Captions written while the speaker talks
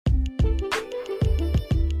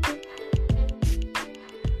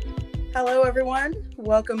Hello, everyone.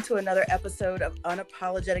 Welcome to another episode of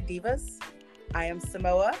Unapologetic Divas. I am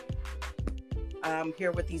Samoa. I'm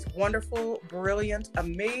here with these wonderful, brilliant,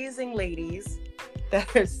 amazing ladies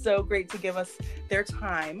that are so great to give us their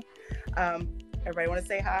time. Everybody want to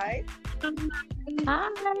say hi?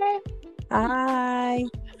 Hi. Hi.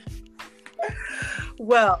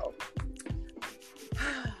 Well,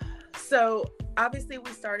 so obviously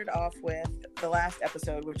we started off with the last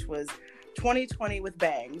episode, which was 2020 with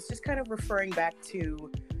bangs, just kind of referring back to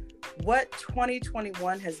what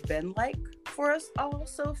 2021 has been like for us all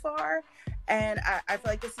so far. And I feel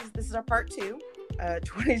like this is our part two,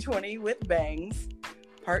 2020 with bangs,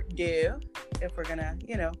 part two. If we're gonna,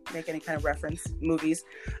 make any kind of reference movies,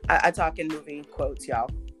 I talk in movie quotes, y'all.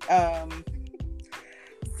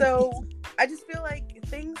 So I just feel like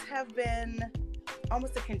things have been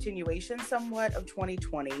almost a continuation somewhat of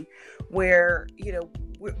 2020, where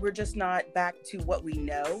we're just not back to what we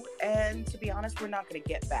know. And to be honest, we're not going to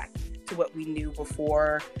get back to what we knew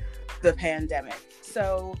before the pandemic.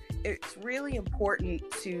 So it's really important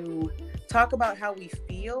to talk about how we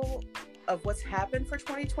feel of what's happened for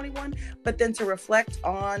 2021, but then to reflect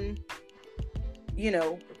on,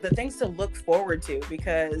 the things to look forward to,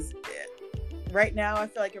 because right now I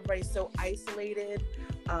feel like everybody's so isolated,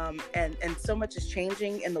 and so much is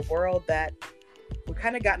changing in the world that we're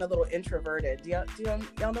kind of gotten a little introverted. Do y'all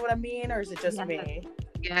know what I mean, or is it just me?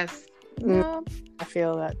 Yes. No. I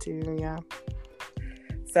feel that too, yeah.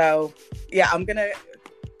 So, yeah, I'm gonna.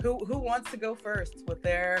 Who wants to go first with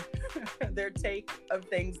their take of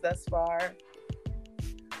things thus far?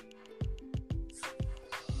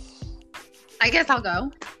 I guess I'll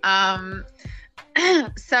go.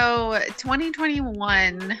 So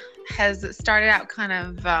 2021 has started out kind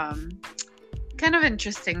of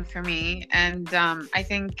interesting for me, and I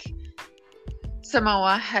think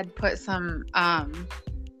Samoa had put some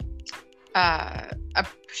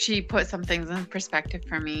she put some things in perspective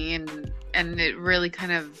for me, and it really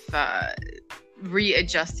kind of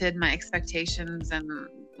readjusted my expectations and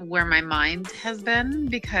where my mind has been,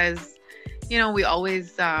 because we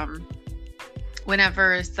always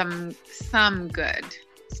whenever some good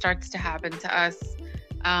starts to happen to us,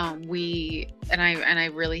 I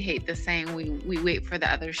really hate this saying, we wait for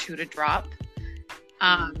the other shoe to drop,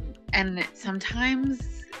 and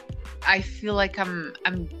sometimes I feel like I'm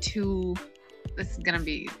too, this is gonna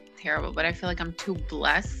be terrible, but I feel like I'm too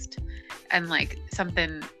blessed, and like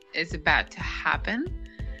something is about to happen.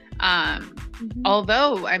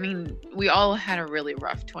 Although, I mean, we all had a really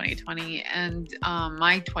rough 2020, and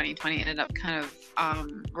my 2020 ended up kind of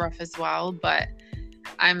rough as well, but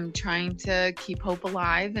I'm trying to keep hope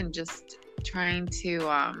alive and just trying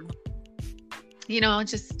to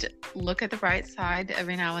just look at the bright side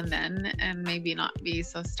every now and then, and maybe not be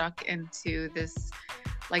so stuck into this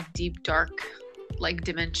like deep dark like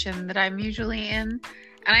dimension that I'm usually in.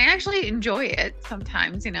 And I actually enjoy it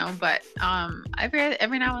sometimes, but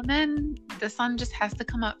every now and then the sun just has to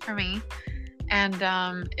come up for me, and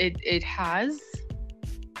it has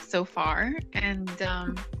so far, and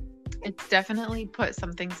it's definitely put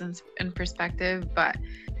some things in perspective. But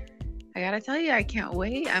I gotta tell you, I can't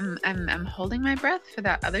wait. I'm holding my breath for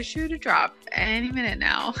that other shoe to drop any minute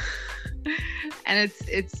now. And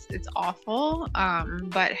it's awful,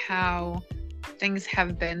 but how things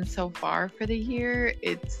have been so far for the year,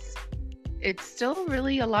 it's still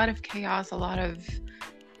really a lot of chaos, a lot of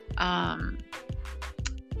I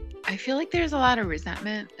feel like there's a lot of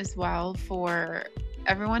resentment as well for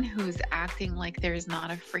everyone who's acting like there's not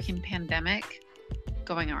a freaking pandemic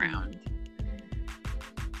going around.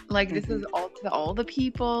 Like, this is all the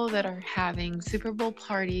people that are having Super Bowl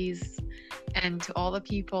parties, and to all the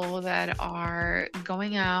people that are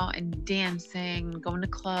going out and dancing, going to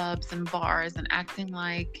clubs and bars and acting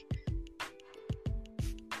like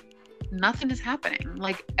nothing is happening.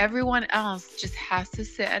 Like, everyone else just has to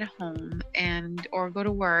sit at home or go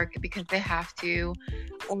to work because they have to,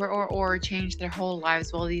 or change their whole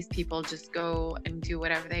lives, while these people just go and do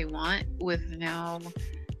whatever they want with no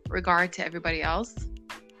regard to everybody else.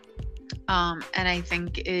 And I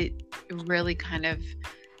think it really kind of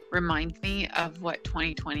reminds me of what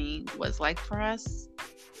 2020 was like for us.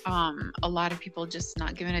 A lot of people just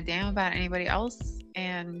not giving a damn about anybody else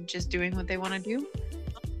and just doing what they want to do.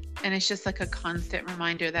 And it's just like a constant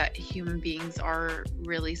reminder that human beings are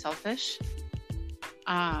really selfish.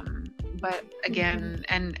 But again,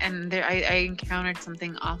 and there, I encountered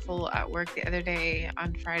something awful at work the other day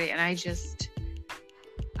on Friday, and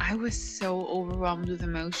I was so overwhelmed with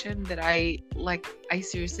emotion that I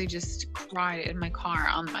seriously just cried in my car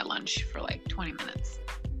on my lunch for like 20 minutes.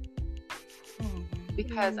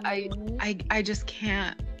 Because I just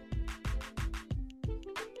can't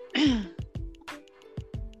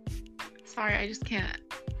sorry, I just can't.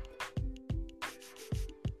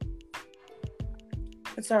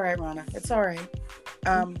 It's all right, Rana. It's all right.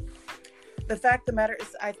 The fact of the matter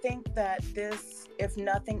is, I think that this, if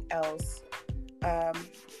nothing else,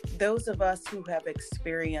 those of us who have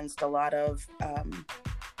experienced a lot of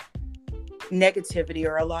negativity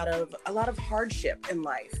or a lot of hardship in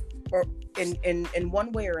life, or in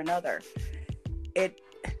one way or another,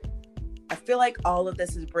 I feel like all of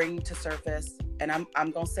this is bringing to surface, and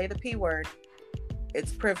I'm gonna say the P word.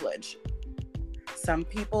 It's privilege. Some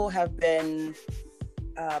people have been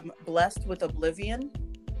blessed with oblivion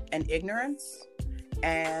and ignorance,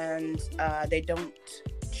 and they don't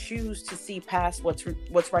choose to see past what's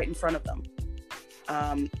right in front of them,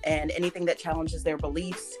 and anything that challenges their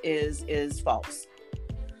beliefs is false.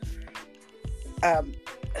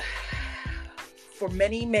 For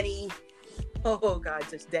many, oh God,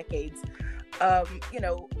 just decades,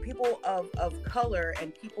 people of color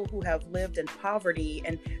and people who have lived in poverty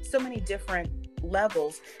and so many different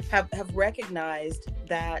levels have recognized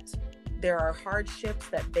that there are hardships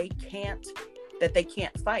that they can't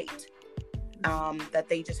fight, that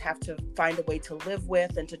they just have to find a way to live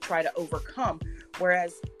with and to try to overcome.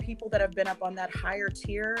 Whereas people that have been up on that higher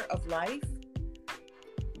tier of life,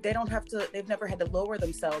 they've never had to lower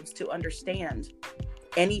themselves to understand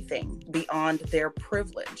anything beyond their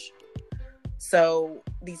privilege. So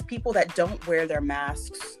these people that don't wear their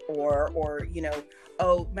masks, or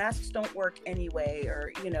oh, masks don't work anyway,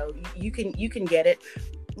 or you can get it.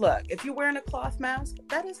 Look, if you're wearing a cloth mask,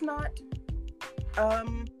 that is not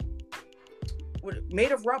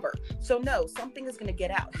made of rubber. So no, something is going to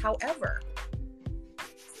get out. However,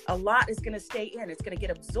 a lot is going to stay in. It's going to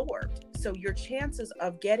get absorbed. So your chances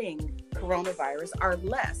of getting coronavirus are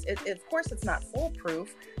less. Of course, it's not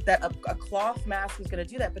foolproof that a cloth mask is going to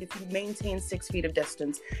do that. But if you maintain 6 feet of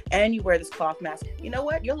distance and you wear this cloth mask, you know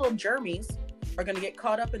what? Your little germies are going to get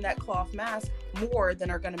caught up in that cloth mask more than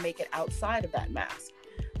are going to make it outside of that mask.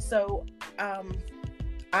 So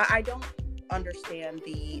I don't understand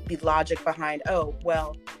the logic behind, oh,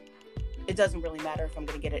 well, it doesn't really matter if I'm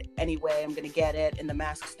going to get it anyway. I'm going to get it, and the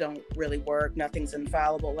masks don't really work. Nothing's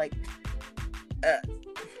infallible. Like,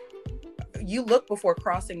 you look before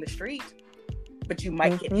crossing the street, but you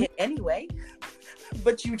might get hit anyway.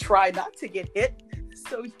 But you try not to get hit,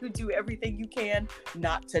 so you do everything you can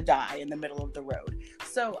not to die in the middle of the road.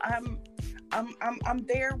 So I'm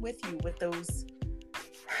there with you with those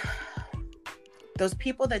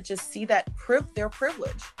people that just see that their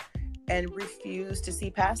privilege and refuse to see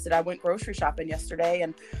past it. I went grocery shopping yesterday,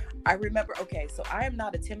 and I remember, okay, so I am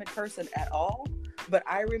not a timid person at all, but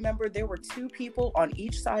I remember there were 2 people on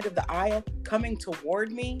each side of the aisle coming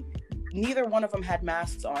toward me. Neither one of them had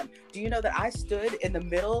masks on. Do you know that I stood in the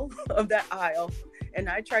middle of that aisle and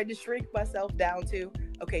I tried to shrink myself down to,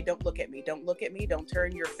 okay, don't look at me. Don't look at me. Don't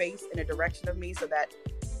turn your face in a direction of me so that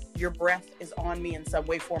your breath is on me in some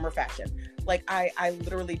way, form, or fashion. Like, I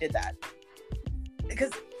literally did that.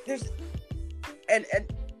 Because and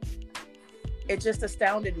it just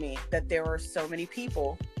astounded me that there were so many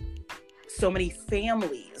people, so many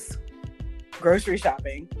families grocery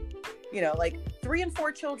shopping, like 3 and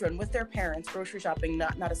 4 children with their parents grocery shopping,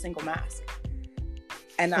 not a single mask.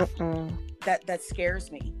 And that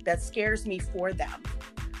scares me. That scares me for them.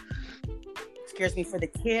 It scares me for the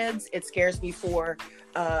kids. It scares me for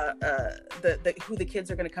the who the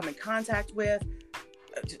kids are going to come in contact with.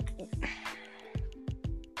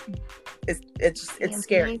 It's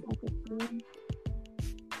scary.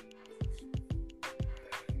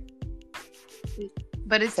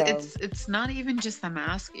 But it's not even just the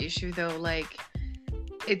mask issue though. Like,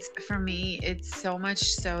 for me, it's so much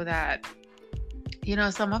so that,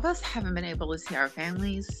 some of us haven't been able to see our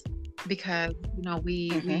families because,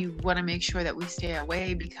 we want to make sure that we stay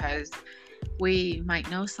away because we might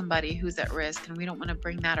know somebody who's at risk and we don't want to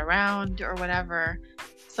bring that around or whatever.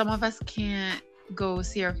 Some of us can't go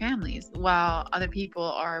see our families while other people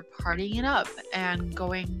are partying it up and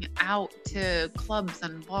going out to clubs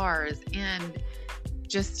and bars and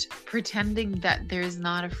just pretending that there's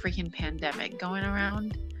not a freaking pandemic going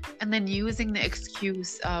around, and then using the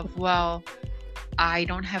excuse of, well, I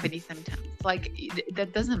don't have any symptoms. Like,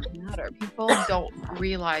 that doesn't matter. People don't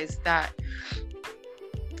realize that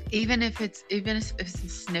even if it's a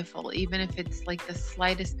sniffle, even if it's like the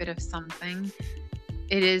slightest bit of something,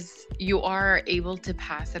 you are able to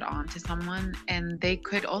pass it on to someone, and they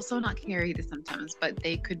could also not carry the symptoms, but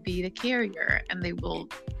they could be the carrier and they will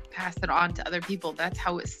pass it on to other people. That's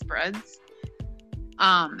how it spreads.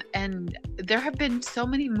 And there have been so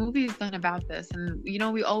many movies done about this, and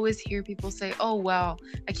we always hear people say, oh well,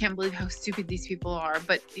 I can't believe how stupid these people are,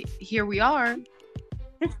 but here we are.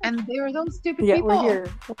 And they were those stupid Yeah, people. we're here.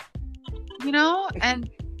 You know, and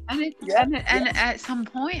it, Yeah, and yes. at some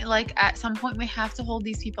point we have to hold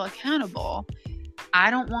these people accountable.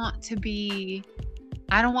 I don't want to be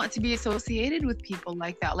associated with people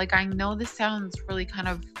like that. Like, I know this sounds really kind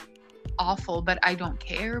of awful, but I don't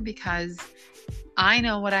care, because I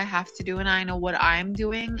know what I have to do and I know what I'm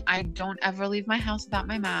doing. I don't ever leave my house without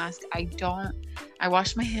my mask. I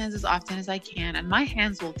wash my hands as often as I can, and my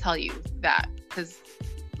hands will tell you that, because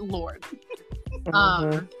Lord.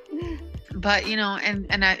 But you know, and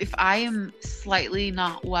if I am slightly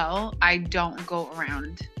not well, I don't go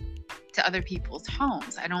around to other people's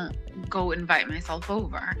homes. I don't go invite myself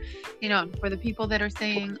over. You know, for the people that are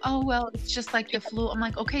saying, oh, well, it's just like the flu. I'm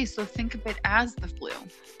like, okay, so think of it as the flu.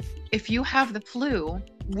 If you have the flu,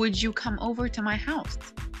 would you come over to my house?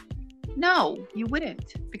 No, you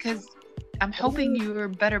wouldn't, because I'm hoping you're a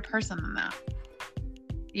better person than that.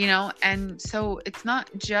 You know, and so it's not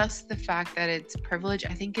just the fact that it's privilege.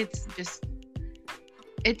 I think it's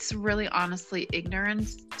really honestly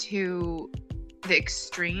ignorance to the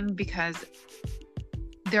extreme, because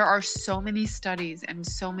there are so many studies and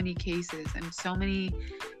so many cases and so many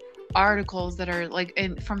articles that are like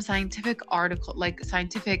from scientific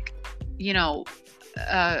you know,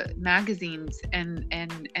 magazines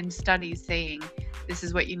and studies saying this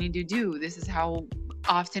is what you need to do, this is how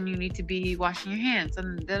often you need to be washing your hands,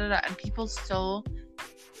 and and people still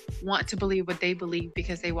want to believe what they believe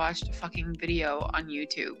because they watched a fucking video on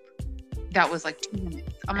YouTube that was like 2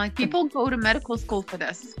 minutes. I'm like, people go to medical school for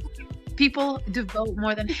this. People devote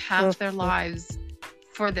more than half their lives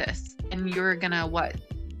for this, and you're gonna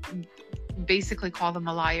basically call them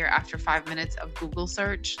a liar after 5 minutes of Google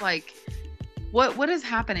search? Like, what is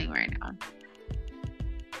happening right now?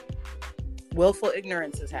 Willful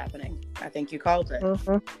ignorance is happening. I think you called it.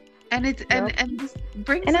 And it's and this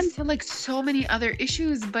brings us to like so many other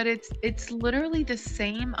issues, but it's literally the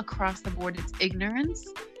same across the board. It's ignorance,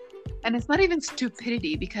 and it's not even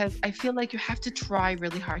stupidity, because I feel like you have to try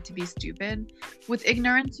really hard to be stupid. With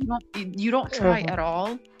ignorance, you don't try at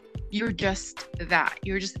all. You're just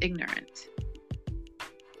ignorant.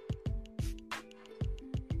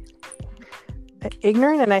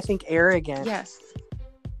 Ignorant, and I think arrogant. Yes.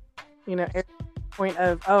 You know, point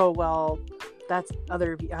of, oh, well, that's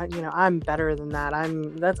other, you know, I'm better than that.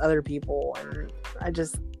 That's other people. And it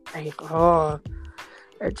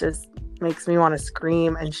just makes me want to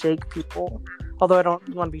scream and shake people. Although I don't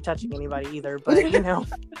want to be touching anybody either, but you know,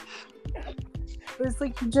 it's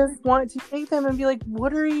like, you just want to take them and be like,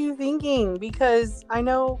 what are you thinking? Because I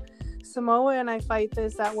know Samoa and I fight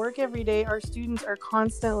this at work every day. Our students are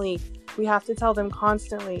we have to tell them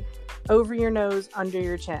constantly, over your nose, under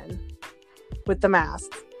your chin, with the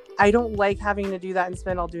mask. I don't like having to do that and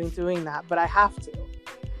spend all doing that, but I have to,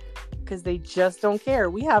 because they just don't care.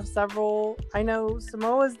 We have several, I know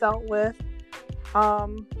Samoa's dealt with,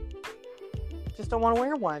 just don't want to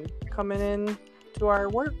wear one coming in to our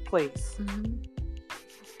workplace.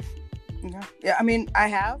 Yeah, I mean, I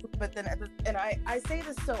have, but then, and I say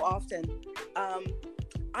this so often,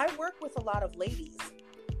 I work with a lot of ladies.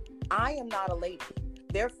 I am not a lady.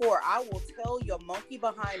 Therefore, I will tell your monkey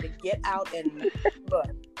behind to get out and look.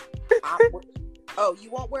 Oh, you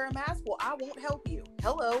won't wear a mask? Well, I won't help you.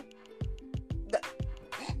 Hello.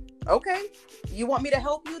 Okay. You want me to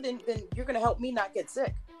help you? Then you're going to help me not get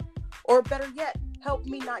sick. Or better yet, help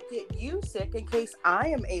me not get you sick in case I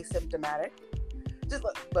am asymptomatic. Just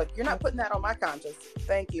look, you're not putting that on my conscience.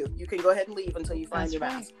 Thank you. You can go ahead and leave until you find your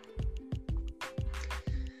mask.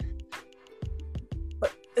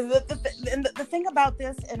 But the thing about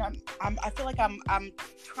this, and I feel like I'm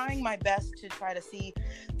trying my best to try to see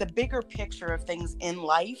the bigger picture of things in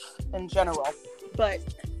life in general. But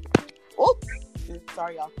oops,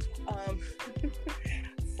 sorry y'all.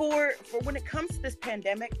 For when it comes to this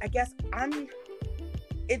pandemic, I guess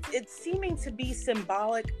it's seeming to be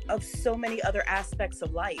symbolic of so many other aspects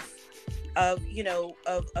of life, of, you know,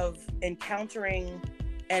 of encountering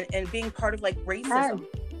and being part of like racism.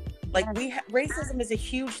 Like racism is a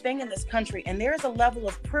huge thing in this country, and there is a level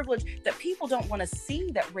of privilege that people don't want to see,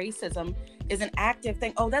 that racism is an active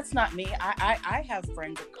thing. Oh, that's not me. I have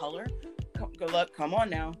friends of color. Good luck. Come on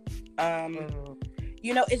now.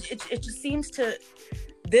 You know, it just seems to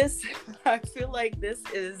this. I feel like this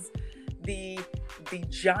is the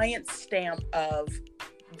giant stamp of,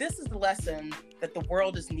 this is the lesson that the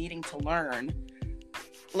world is needing to learn.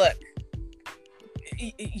 Look,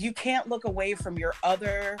 you can't look away from your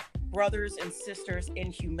other brothers and sisters in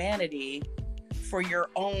humanity for your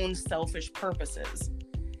own selfish purposes.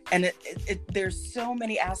 And there's so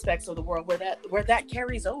many aspects of the world where that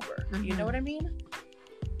carries over. You know what I mean?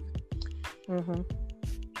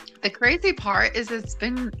 The crazy part is it's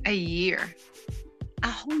been a year. A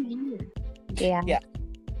whole year. Yeah. Yeah.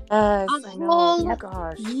 Yes, A I know. whole Oh,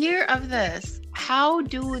 gosh. year of this. How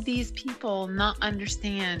do these people not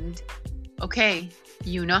understand? Okay,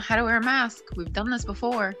 you know how to wear a mask. We've done this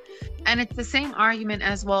before. And it's the same argument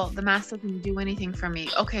as, well, the mask doesn't do anything for me.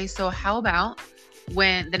 Okay, so how about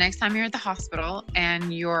when the next time you're at the hospital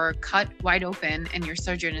and you're cut wide open and your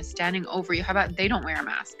surgeon is standing over you, how about they don't wear a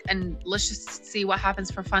mask? And let's just see what happens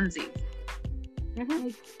for funsies. Mm-hmm.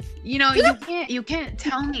 You know, you can't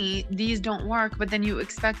tell me these don't work, but then you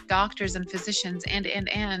expect doctors and physicians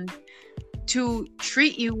and to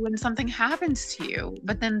treat you when something happens to you,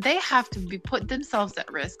 but then they have to be put themselves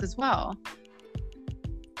at risk as well.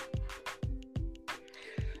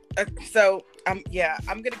 So I'm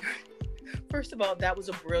gonna. First of all, that was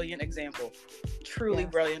a brilliant example, truly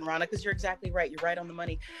brilliant, Rana, because you're exactly right. You're right on the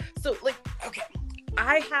money. So, like, okay,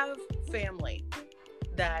 I have family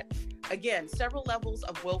that, again, several levels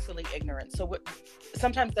of willfully ignorant. So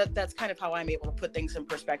sometimes that's kind of how I'm able to put things in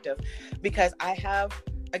perspective, because I have,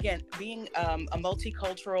 again, being a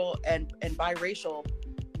multicultural and biracial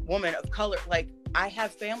woman of color, like, I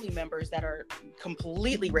have family members that are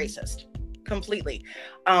completely racist, completely.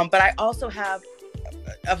 But I also have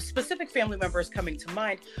a specific family member is coming to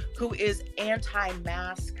mind who is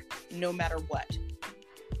anti-mask no matter what.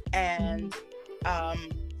 And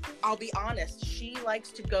I'll be honest, she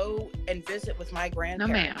likes to go and visit with my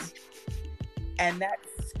grandparents. No, ma'am. And that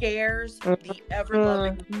scares the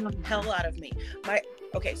ever-loving hell out of me.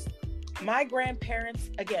 My grandparents,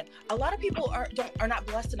 again, a lot of people are not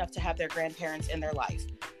blessed enough to have their grandparents in their life.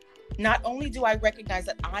 Not only do I recognize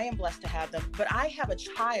that I am blessed to have them, but I have a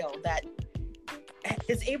child that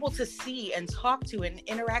is able to see and talk to and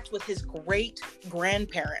interact with his great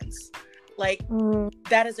grandparents. Like,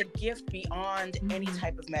 that is a gift beyond any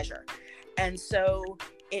type of measure. And so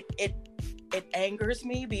it angers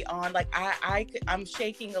me beyond, like, I'm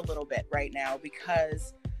shaking a little bit right now,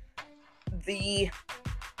 because the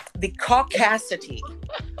caucasity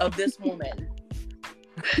of this woman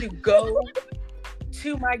to go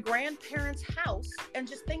to my grandparents' house and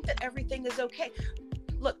just think that everything is okay.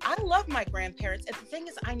 Look, I love my grandparents, and the thing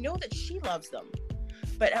is, I know that she loves them.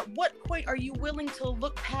 But at what point are you willing to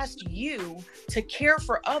look past you to care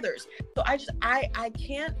for others? So I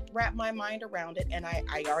can't wrap my mind around it. And I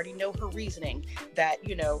already know her reasoning that,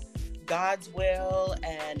 you know, God's will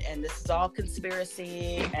and this is all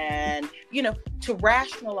conspiracy, and, you know, to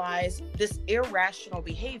rationalize this irrational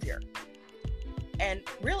behavior. And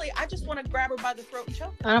really, I just want to grab her by the throat and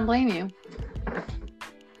choke her. I don't blame you.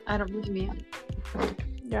 I don't blame you.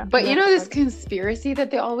 Yeah. But you know this conspiracy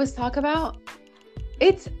that they always talk about?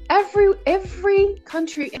 It's every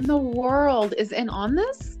country in the world is in on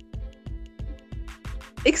this.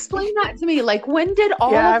 Explain that to me. Like, when did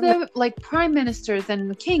all of the like prime ministers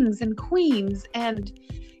and kings and queens and,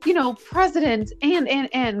 you know, presidents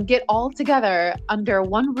and get all together under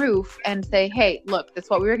one roof and say, hey, look, that's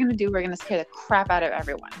what we're going to do. We're going to scare the crap out of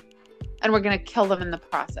everyone. And we're going to kill them in the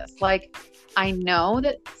process. Like, I know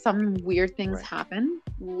that some weird things happen.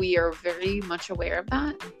 We are very much aware of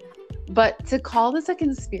that. But to call this a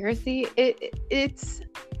conspiracy, it's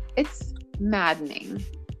maddening,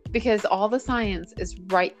 because all the science is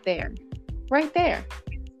right there. Right there.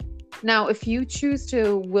 Now, if you choose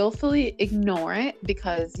to willfully ignore it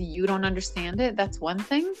because you don't understand it, that's one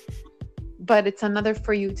thing. But it's another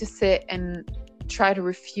for you to sit and try to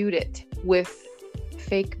refute it with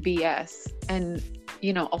fake BS and,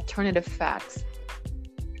 you know, alternative facts.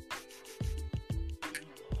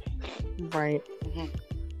 Right. Mm-hmm.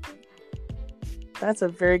 That's a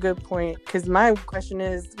very good point, because my question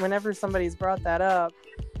is, whenever somebody's brought that up,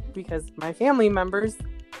 because my family members,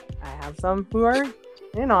 I have some who are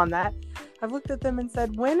in on that, I've looked at them and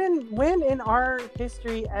said, when in our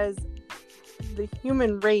history as the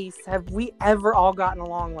human race have we ever all gotten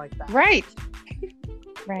along like that? Right.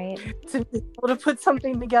 Right. To be able to put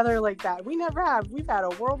something together like that. We never have. We've had a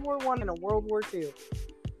World War I and a World War II.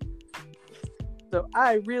 So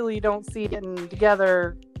I really don't see getting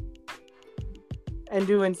together and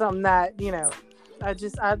doing something that, you know, and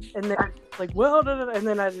then like, well, and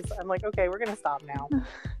then I'm like, okay, we're gonna stop now,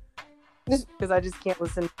 because I just can't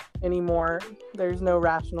listen anymore. There's no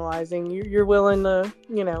rationalizing. You're willing to,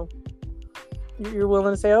 you know, you're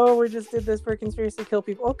willing to say, oh, we just did this for a conspiracy to kill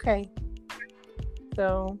people. Okay,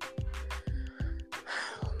 so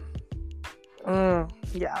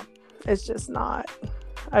yeah, it's just not.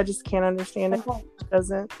 I just can't understand it.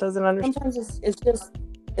 Doesn't understand. Sometimes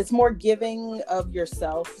it's more giving of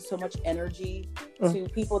yourself, so much energy to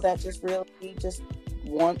people that just really just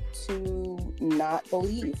want to not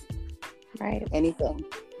believe anything.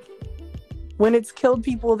 when it's killed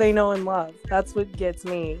people they know and love. That's what gets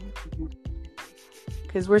me.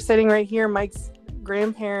 Because we're sitting right here, Mike's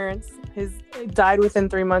grandparents died within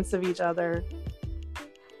 3 months of each other,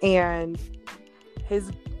 and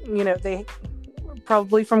his, they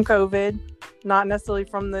probably from COVID, not necessarily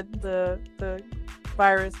from the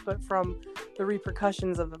virus, but from the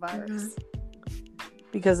repercussions of the virus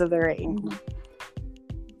because of their age.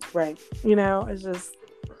 Right. It's just,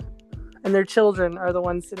 and their children are the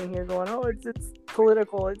ones sitting here going, oh, it's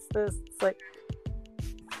political, it's this. It's like,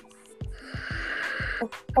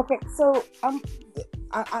 okay, so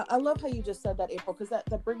I love how you just said that, April, because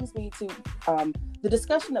that brings me to the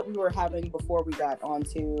discussion that we were having before we got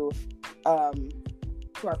onto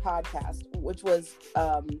to our podcast, which was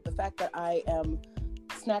the fact that I am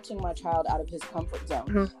snatching my child out of his comfort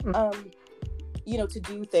zone. To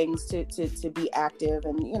do things, to be active,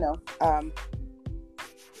 and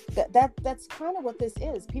that's kind of what this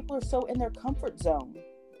is. People are so in their comfort zone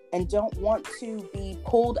and don't want to be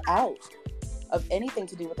pulled out of anything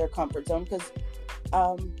to do with their comfort zone because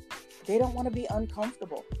they don't want to be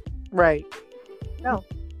uncomfortable. Right. No.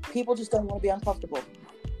 People just don't want to be uncomfortable.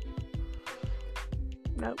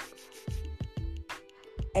 Nope.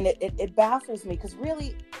 And it baffles me because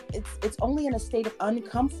really it's only in a state of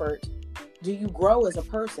uncomfort do you grow as a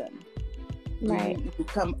person. Right. You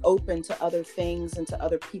become open to other things and to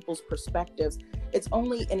other people's perspectives. It's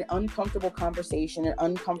only in uncomfortable conversation and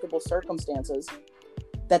uncomfortable circumstances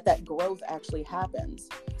that growth actually happens.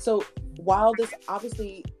 So while this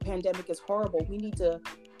obviously pandemic is horrible, we need to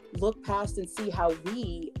look past and see how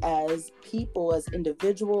we as people, as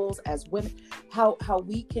individuals, as women, how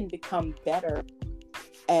we can become better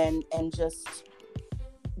and just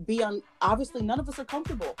be on. Obviously none of us are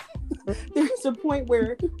comfortable. There's a point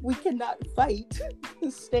where we cannot fight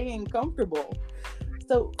staying comfortable.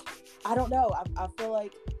 So I don't know. I feel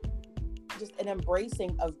like just an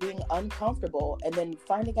embracing of being uncomfortable and then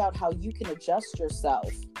finding out how you can adjust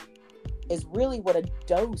yourself is really what a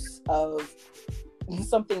dose of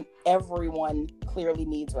something everyone clearly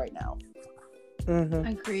needs right now.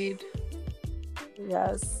 Agreed.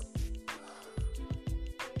 Yes.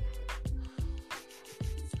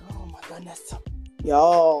 Oh my goodness.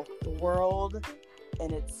 Y'all, the world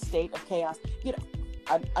in its state of chaos.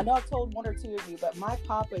 I know I've told one or two of you, but my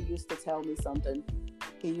papa used to tell me something.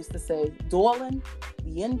 He used to say, "Darling,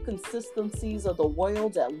 the inconsistencies of the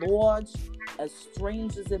world at large, as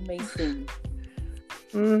strange as it may seem."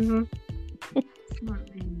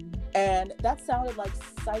 And that sounded like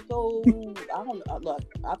psycho. Look,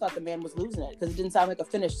 I thought the man was losing it because it didn't sound like a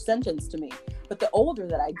finished sentence to me. But the older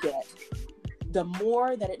that I get, the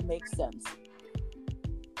more that it makes sense.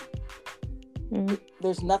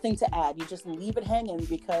 There's nothing to add. You just leave it hanging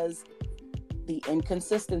because the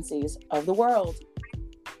inconsistencies of the world.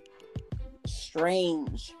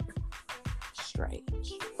 Strange.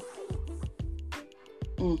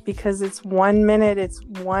 Because it's 1 minute, it's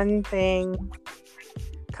one thing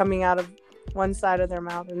coming out of one side of their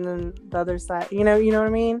mouth and then the other side. You know what I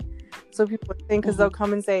mean? So people think because they'll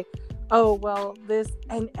come and say, "Oh, well, this,"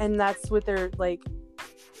 and that's what they're like.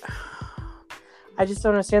 I just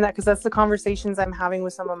don't understand that because that's the conversations I'm having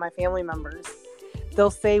with some of my family members.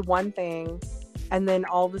 They'll say one thing and then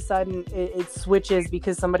all of a sudden it switches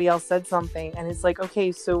because somebody else said something. And it's like,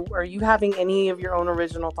 okay, so are you having any of your own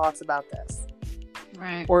original thoughts about this?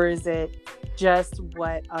 Right. Or is it just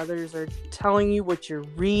what others are telling you, what you're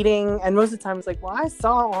reading? And most of the time it's like, well, I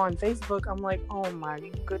saw on Facebook. I'm like, oh my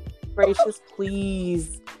good gracious,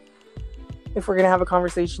 please. If we're going to have a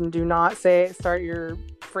conversation, do not start your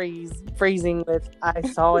phrasing with, I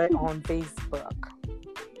saw it on Facebook.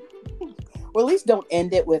 Well, at least don't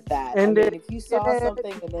end it with that. If you saw it.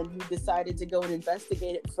 something and then you decided to go and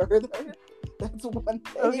investigate it further, that's one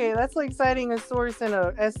thing. Okay, that's like citing a source in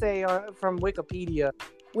an essay from Wikipedia.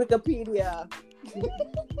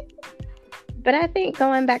 But I think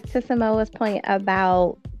going back to Samoa's point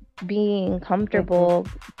about being comfortable,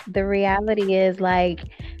 the reality is like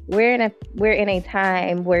we're in a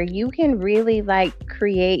time where you can really like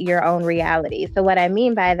create your own reality. So what I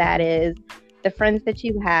mean by that is the friends that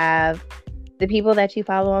you have, the people that you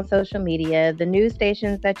follow on social media, the news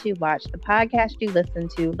stations that you watch, the podcast you listen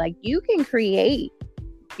to, like you can create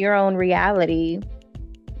your own reality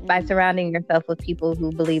by surrounding yourself with people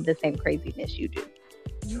who believe the same craziness you do.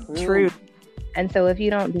 True. And so if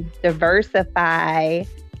you don't diversify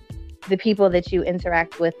the people that you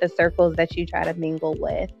interact with, the circles that you try to mingle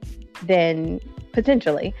with, then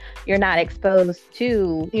potentially you're not exposed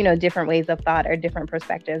to, different ways of thought or different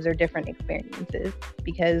perspectives or different experiences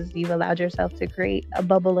because you've allowed yourself to create a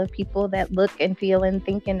bubble of people that look and feel and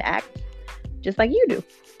think and act just like you do.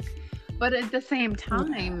 But at the same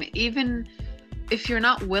time, even if you're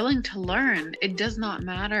not willing to learn, it does not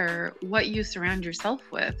matter what you surround yourself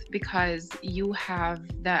with, because you have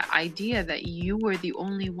that idea that you are the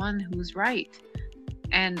only one who's right.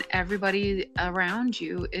 And everybody around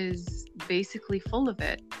you is basically full of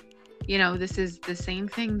it. You know, this is the same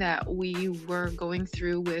thing that we were going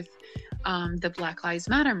through with the Black Lives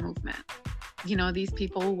Matter movement. You know, these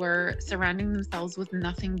people were surrounding themselves with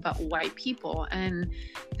nothing but white people. And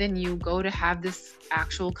then you go to have this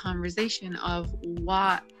actual conversation of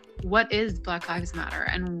what is Black Lives Matter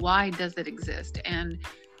and why does it exist and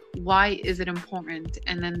why is it important?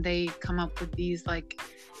 And then they come up with these like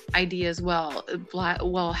ideas. Well,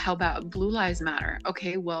 how about Blue Lives Matter?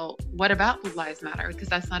 Okay, well, what about Blue Lives Matter? Because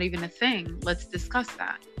that's not even a thing. Let's discuss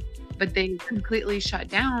that. But they completely shut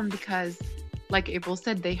down because, like April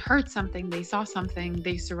said, they heard something, they saw something,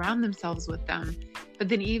 they surround themselves with them. But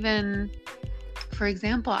then even, for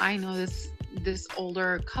example, I know this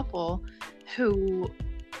older couple who,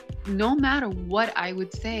 no matter what I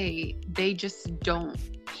would say, they just don't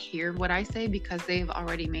hear what I say because they've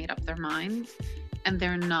already made up their minds and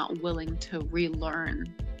they're not willing to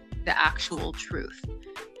relearn the actual truth.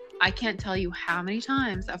 I can't tell you how many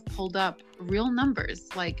times I've pulled up real numbers,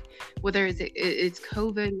 like whether it's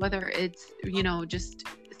COVID, whether it's, you know, just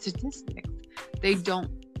statistics. They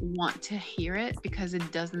don't want to hear it because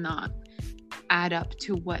it does not add up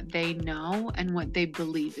to what they know and what they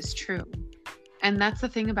believe is true. And that's the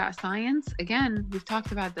thing about science. Again, we've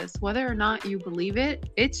talked about this. Whether or not you believe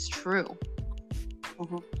it, it's true.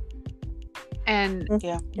 Mm-hmm. And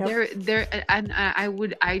yeah.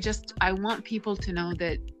 I want people to know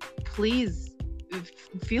that, please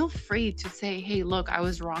feel free to say, hey, look, I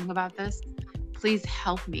was wrong about this. Please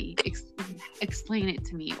help me, explain it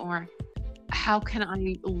to me, or how can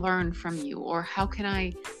I learn from you, or how can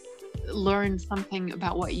I learn something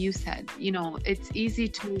about what you said? You know, it's easy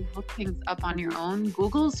to look things up on your own.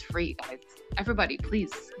 Google's free, guys. Everybody,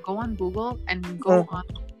 please go on Google and go on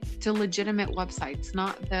to legitimate websites,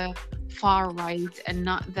 not the far right and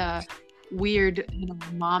not the weird, you know,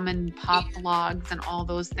 mom and pop blogs and all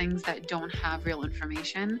those things that don't have real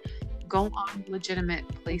information. Go on legitimate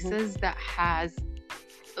places that has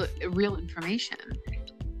real information.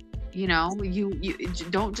 You know, you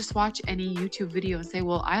don't just watch any YouTube video and say,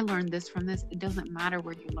 well, I learned this from this. It doesn't matter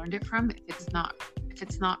where you learned it from if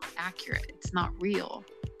it's not accurate, it's not real.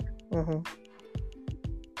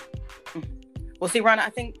 Well, see, Rana, I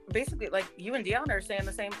think basically like you and Deanna are saying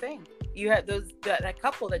the same thing. You had that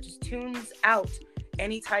couple that just tunes out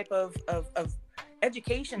any type of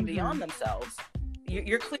education beyond themselves.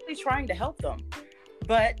 You're clearly trying to help them.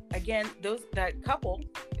 But again, that couple,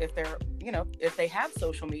 if they have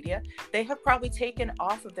social media, they have probably taken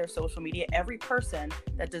off of their social media every person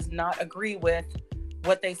that does not agree with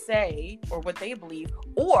what they say or what they believe,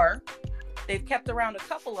 or they've kept around a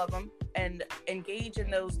couple of them and engage in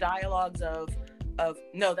those dialogues of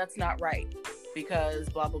no, that's not right because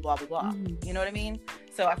blah blah blah blah blah. You know what I mean?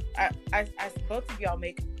 So I both of y'all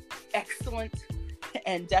make excellent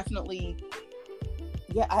and definitely,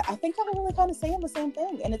 yeah, I think y'all are really kind of saying the same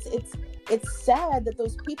thing. And it's sad that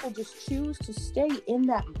those people just choose to stay in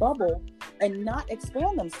that bubble and not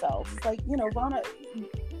expand themselves. It's like, you know, Rana,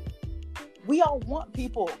 we all want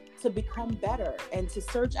people to become better and to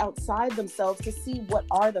search outside themselves to see what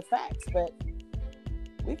are the facts, but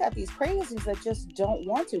we got these crazies that just don't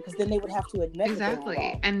want to, because then they would have to admit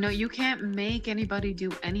exactly. And no, you can't make anybody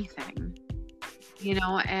do anything, you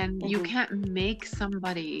know, and you can't make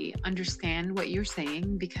somebody understand what you're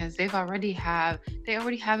saying because they already have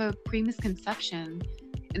a premisconception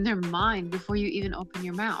in their mind before you even open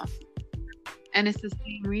your mouth. And it's the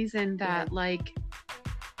same reason that like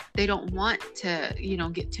they don't want to, you know,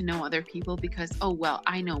 get to know other people because, oh, well,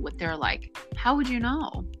 I know what they're like. How would you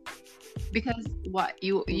know? Because what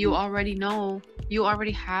you already know, you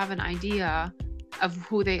already have an idea of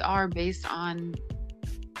who they are based on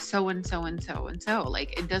so and so and so and so.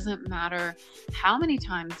 Like, it doesn't matter how many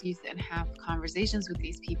times you sit and have conversations with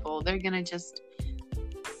these people, they're gonna just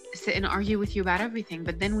sit and argue with you about everything.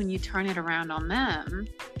 But then when you turn it around on them,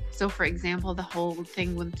 so for example, the whole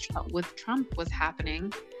thing with Trump was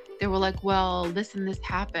happening, they were like, well, this and this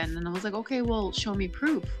happened, and I was like, okay, well, show me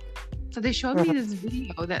proof. So they showed me this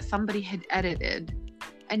video that somebody had edited,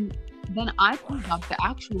 and then I pulled up the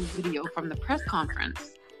actual video from the press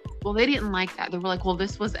conference. Well, they didn't like that. They were like, well,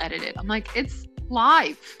 this was edited. I'm like, it's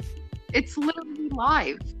live. It's literally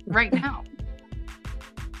live right now.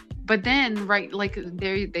 But then, right, like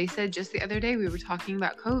they said just the other day, we were talking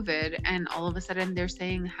about COVID, and all of a sudden they're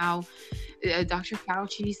saying how Dr.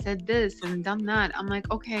 Fauci said this and done that. I'm like,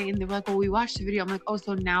 okay. And they were like, well, we watched the video. I'm like, oh,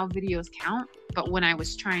 so now videos count? But when I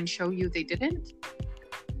was trying to show you, they didn't?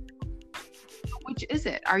 Which is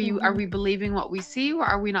it? Are we believing what we see, or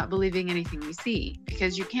are we not believing anything we see?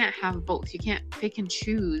 Because you can't have both. You can't pick and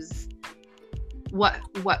choose what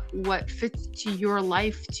fits to your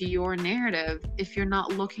life, to your narrative, if you're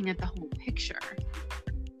not looking at the whole picture.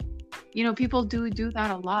 You know, people do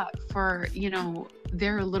that a lot for, you know,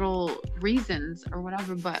 their little reasons or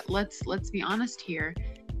whatever, but let's be honest here.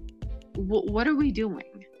 What are we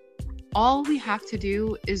doing? All we have to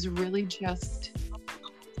do is really just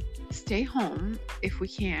stay home if we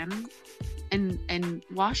can, and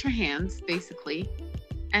wash our hands, basically.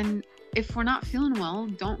 And if we're not feeling well,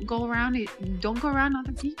 don't go around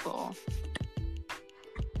other people.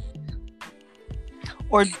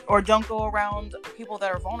 Or don't go around people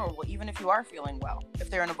that are vulnerable, even if you are feeling well. If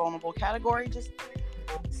they're in a vulnerable category, just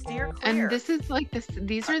steer clear. And this is like this.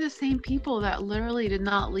 These are the same people that literally did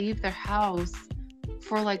not leave their house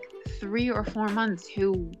for like 3 or 4 months,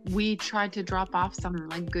 who we tried to drop off some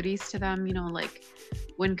like goodies to them. You know, like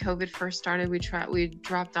when COVID first started, we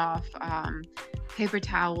dropped off paper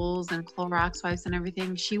towels and Clorox wipes and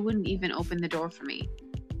everything. She wouldn't even open the door for me.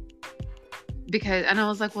 And I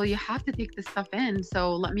was like, well, you have to take this stuff in,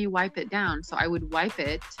 so let me wipe it down. So I would wipe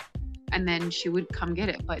it, and then she would come get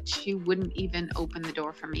it, but she wouldn't even open the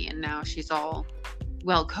door for me. And now she's all,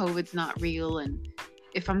 well, COVID's not real, and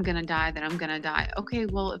if I'm gonna die, then I'm gonna die. Okay,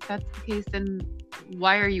 well, if that's the case, then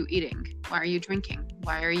why are you eating? Why are you drinking?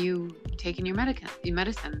 Why are you taking your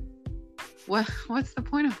medicine? What's the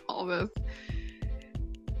point of all this?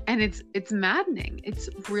 And it's maddening. It's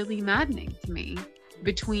really maddening to me,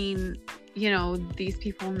 between, you know, these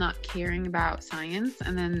people not caring about science,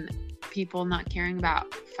 and then people not caring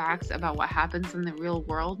about facts about what happens in the real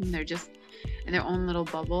world, and they're just in their own little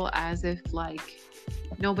bubble, as if like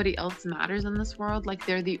nobody else matters in this world, like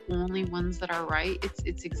they're the only ones that are right.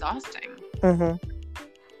 It's exhausting.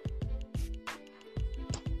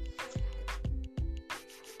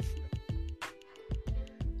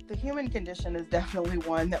 The human condition is definitely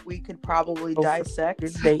one that we could probably dissect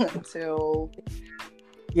until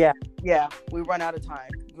we run out of time.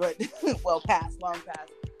 But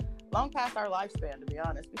long past our lifespan, to be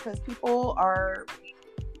honest, because people are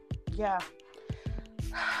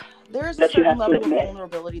there is a certain level of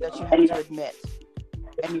vulnerability that you have to admit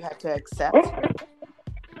and you have to accept.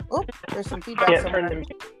 Oh, there's some feedback somewhere.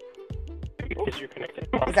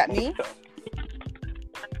 Is that me?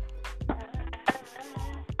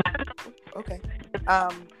 Okay.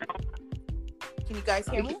 Can you guys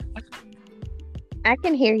hear me? I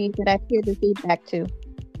can hear you, but I hear the feedback too.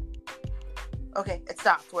 Okay, it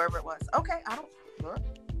stopped wherever it was. Okay,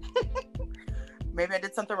 maybe I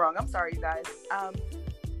did something wrong. I'm sorry, you guys.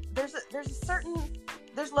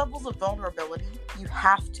 There's levels of vulnerability you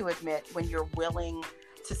have to admit when you're willing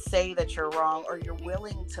to say that you're wrong, or you're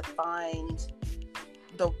willing to find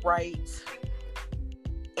the right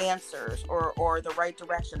answers or the right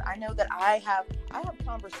direction. I know that I have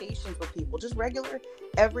conversations with people, just regular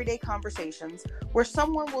everyday conversations, where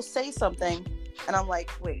someone will say something and I'm like,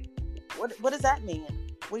 wait, what does that mean?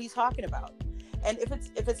 What are you talking about? And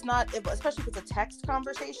especially if it's a text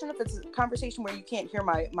conversation, if it's a conversation where you can't hear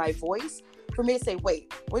my voice, for me to say,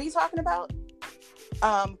 wait, what are you talking about?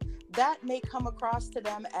 That may come across to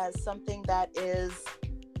them as something that is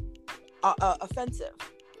offensive.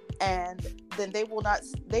 And then they will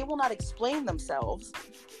not explain themselves.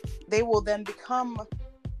 They will then become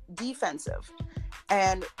defensive.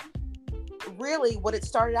 And really what it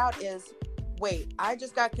started out is, wait, I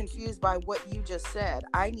just got confused by what you just said.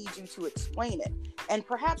 I need you to explain it. And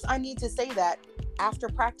perhaps I need to say that after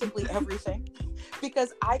practically everything,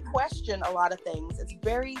 because I question a lot of things. It's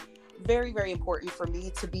very, very, very important for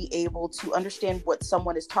me to be able to understand what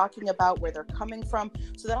someone is talking about, where they're coming from,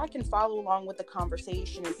 so that I can follow along with the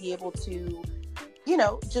conversation and be able to,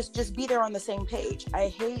 just be there on the same page. I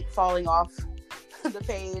hate falling off the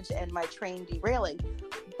page and my train derailing.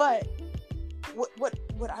 But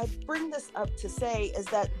what I bring this up to say is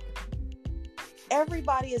that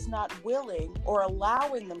everybody is not willing or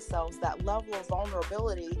allowing themselves that level of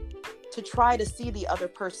vulnerability to try to see the other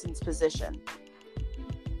person's position.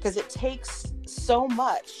 Because it takes so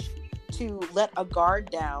much to let a guard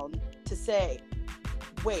down, to say,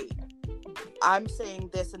 wait, I'm saying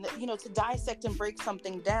this, and to dissect and break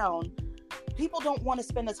something down. People don't want to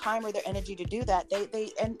spend the time or their energy to do that.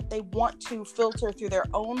 They want to filter through their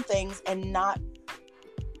own things and not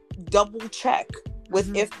double check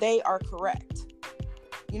with if they are correct.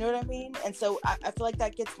 You know what I mean? And so I feel like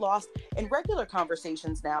that gets lost in regular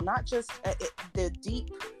conversations now, not just the deep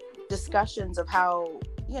discussions of how,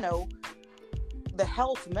 the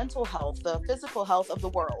health, mental health, the physical health of the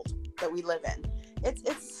world that we live in.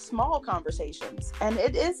 It's small conversations, and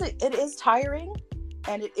it is tiring,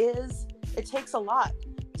 and it takes a lot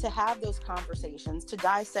to have those conversations, to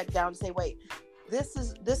dissect down, to say, wait, this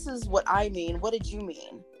is what I mean. What did you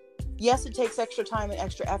mean? Yes, it takes extra time and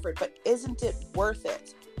extra effort, but isn't it worth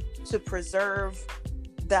it to preserve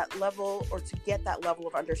that level, or to get that level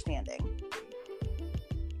of understanding?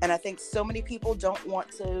 And I think so many people don't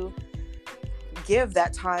want to give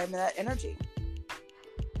that time and that energy.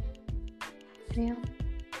 Yeah.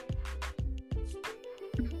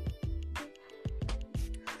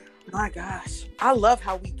 My gosh. I love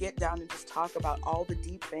how we get down and just talk about all the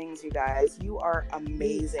deep things, you guys. You are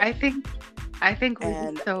amazing. I think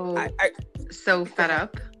we're so fed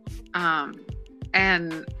up.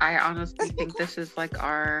 And I honestly think this is like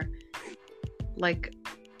our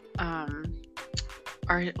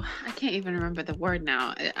I can't even remember the word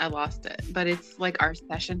now. I lost it. But it's like our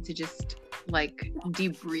session to just like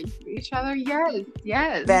debrief each other.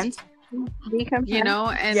 Yes. Vent. And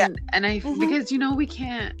I because we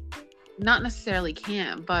can't, not necessarily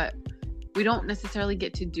can't, but we don't necessarily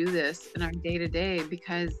get to do this in our day to day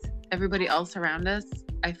because everybody else around us,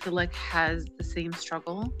 I feel like, has the same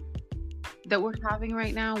struggle that we're having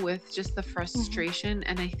right now with just the frustration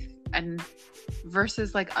and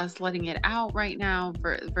versus like us letting it out right now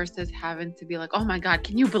versus having to be like, oh my God,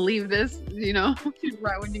 can you believe this?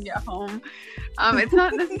 Right when you get home. It's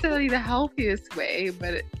not necessarily the healthiest way,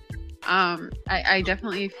 but I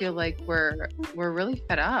definitely feel like we're really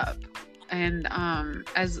fed up. And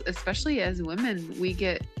especially as women, we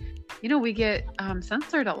get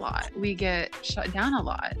censored a lot. We get shut down a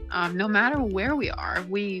lot. No matter where we are,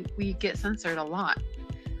 we get censored a lot.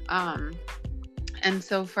 And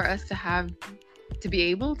so for us to be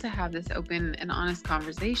able to have this open and honest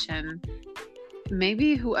conversation,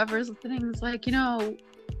 maybe whoever's listening is like,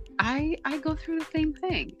 I go through the same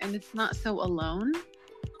thing, and it's not so alone,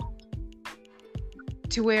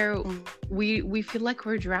 to where we feel like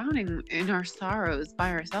we're drowning in our sorrows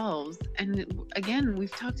by ourselves. And again,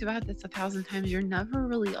 we've talked about this 1,000 times. You're never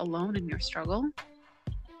really alone in your struggle.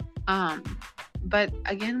 But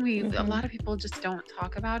again, a lot of people just don't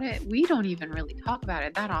talk about it. We don't even really talk about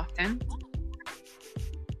it that often.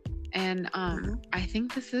 And I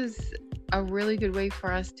think this is a really good way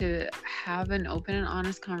for us to have an open and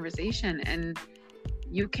honest conversation. And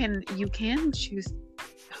you can choose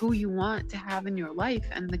who you want to have in your life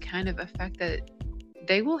and the kind of effect that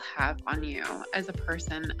they will have on you as a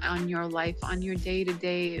person, on your life, on your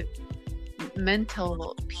day-to-day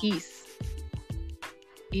mental peace,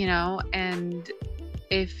 and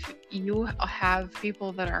if you have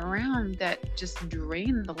people that are around that just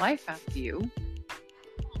drain the life out of you,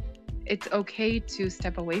 it's okay to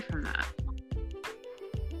step away from that.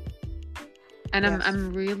 And yes.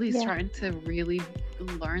 I'm really starting to really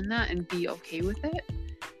learn that and be okay with it.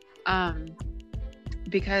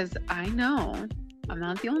 Because I know I'm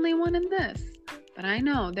not the only one in this, but I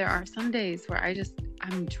know there are some days where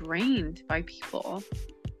I'm drained by people.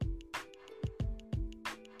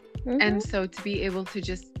 And so to be able to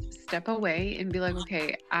just step away and be like,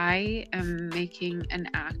 okay, I am making an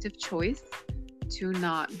active choice to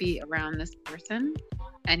not be around this person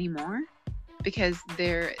anymore because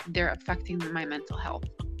they're affecting my mental health.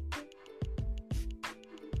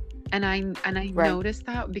 And I notice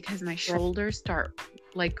that because my shoulders start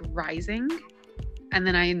like rising, and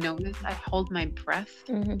then I notice I hold my breath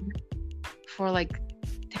for like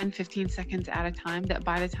 10-15 seconds at a time, that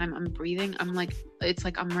by the time I'm breathing, it's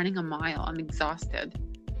like I'm running a mile. I'm exhausted.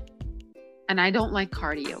 And I don't like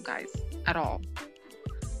cardio, guys, at all.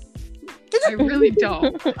 I really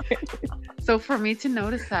don't. So for me to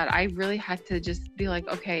notice that, I really had to just be like,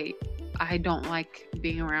 okay, I don't like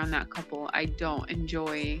being around that couple. I don't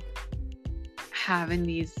enjoy having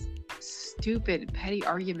these stupid, petty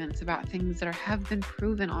arguments about things that have been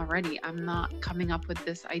proven already. I'm not coming up with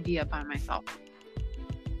this idea by myself.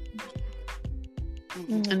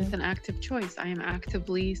 And it's an active choice. I am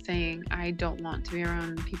actively saying I don't want to be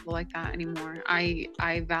around people like that anymore.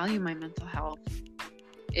 I value my mental health.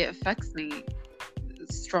 It affects me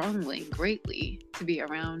strongly, greatly, to be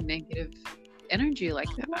around negative energy like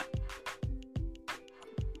that.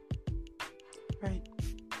 Right.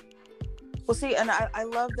 Well, see, and I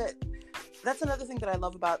love that. That's another thing that I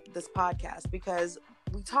love about this podcast, because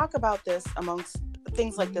we talk about this amongst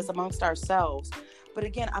things like this amongst ourselves. But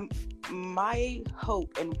again, my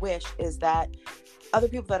hope and wish is that other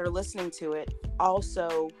people that are listening to it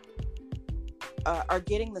also are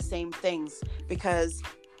getting the same things, because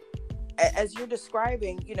as you're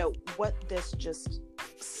describing, what this just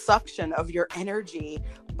suction of your energy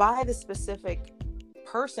by the specific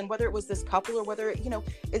person, whether it was this couple or whether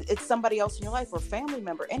it's somebody else in your life or family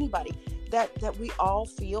member, anybody, that we all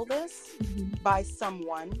feel this by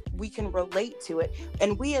someone. We can relate to it,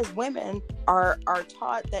 and we as women are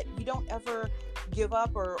taught that you don't ever give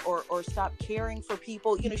up or stop caring for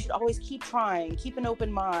people. You should always keep trying, keep an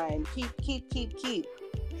open mind, keep.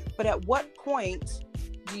 But at what point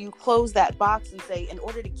do you close that box and say, in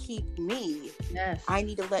order to keep me, yes, I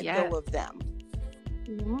need to let go of them?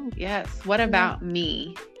 Yes. What about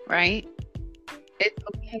me? Right? It's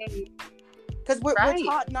okay. Because we're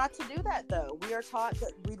taught not to do that, though. We are taught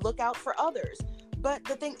that we look out for others. But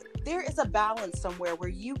the thing, there is a balance somewhere where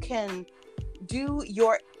you can do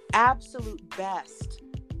your absolute best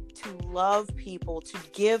to love people, to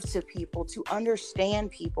give to people, to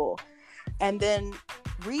understand people, and then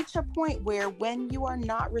reach a point where when you are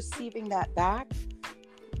not receiving that back,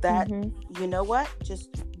 that you know what,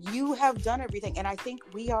 just you have done everything. And I think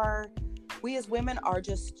we as women are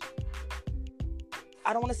just,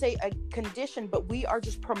 I don't want to say a condition, but we are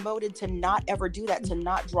just promoted to not ever do that, to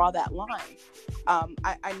not draw that line.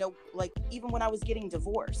 I know, like, even when I was getting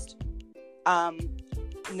divorced,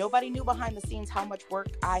 nobody knew behind the scenes how much work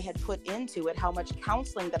I had put into it, how much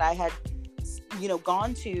counseling that I had,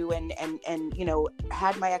 gone to, and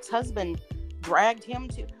had my ex-husband dragged him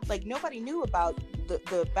to. Like, nobody knew about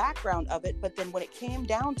the background of it. But then when it came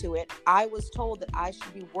down to it, I was told that I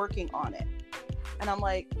should be working on it. And I'm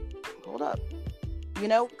like, hold up,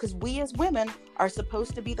 because we as women are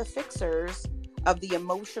supposed to be the fixers of the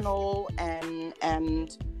emotional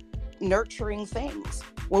and nurturing things.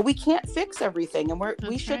 Well, we can't fix everything, and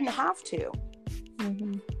we shouldn't have to.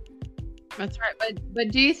 That's right.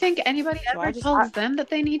 But do you think anybody ever tells them that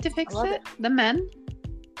they need to fix it? The men?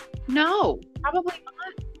 No, probably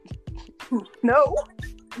not. No.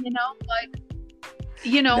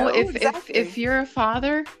 If you're a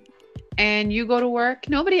father and you go to work,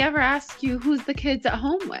 nobody ever asks you who's the kids at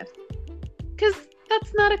home with, because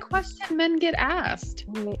that's not a question men get asked.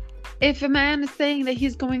 If a man is saying that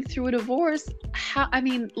he's going through a divorce,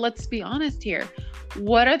 let's be honest here.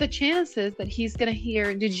 What are the chances that he's going to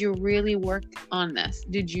hear, did you really work on this?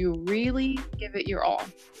 Did you really give it your all?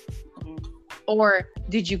 Or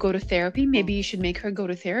did you go to therapy? Maybe you should make her go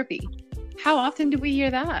to therapy. How often do we hear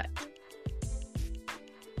that?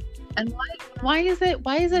 And why is it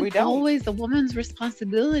always the woman's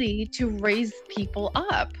responsibility to raise people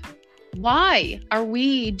up? Why are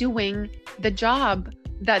we doing the job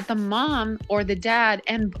that the mom or the dad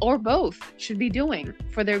or both should be doing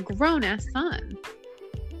for their grown-ass son?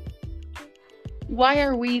 Why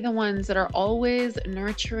are we the ones that are always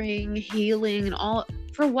nurturing, healing, and all?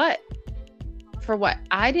 For what? For what?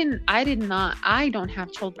 I don't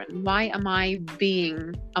have children. Why am I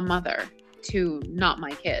being a mother to not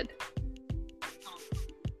my kid?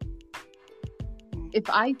 If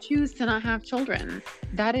I choose to not have children,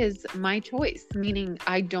 that is my choice, meaning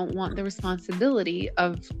I don't want the responsibility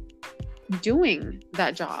of doing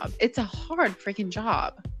that job. It's a hard freaking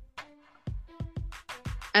job.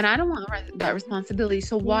 And I don't want that responsibility.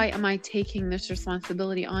 So why am I taking this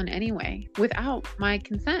responsibility on anyway without my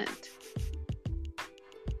consent?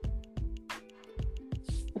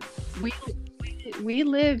 We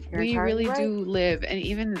really do live, and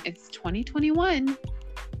even it's 2021.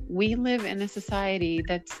 We live in a society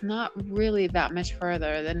that's not really that much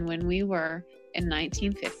further than when we were in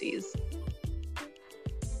 1950s.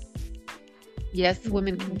 Yes,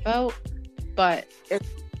 women can vote, but if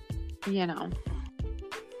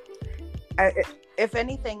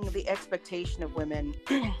anything, the expectation of women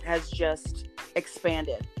has just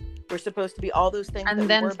expanded. We're supposed to be all those things that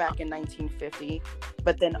we were back in 1950,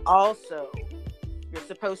 but then also you're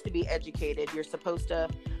supposed to be educated. You're supposed to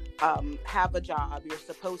have a job. You're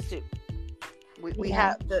supposed to. We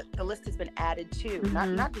have the list has been added to,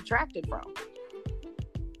 not detracted from.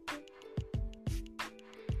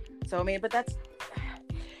 So but that's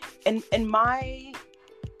in my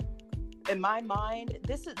mind.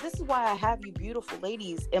 This is why I have you beautiful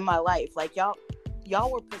ladies in my life. Like y'all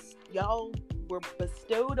were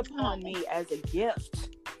bestowed upon me as a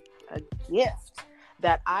gift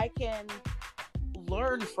that I can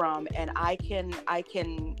learn from, and I can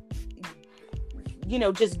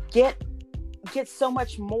just get so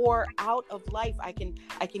much more out of life. I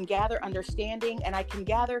can gather understanding, and I can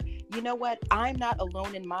gather, I'm not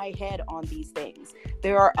alone in my head on these things.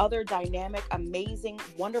 There are other dynamic, amazing,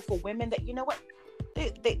 wonderful women that,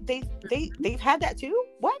 they've had that too.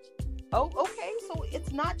 What? Oh, okay. So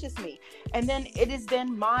it's not just me. And then it is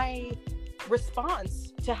then my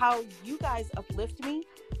response to how you guys uplift me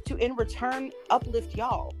to in return uplift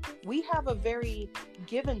y'all. We have a very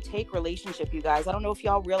give and take relationship, you guys. I don't know if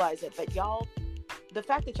y'all realize it, but y'all, the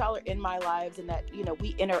fact that y'all are in my lives and that, you know, we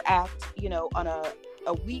interact, you know, on a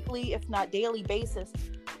weekly, if not daily basis,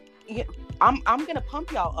 I'm going to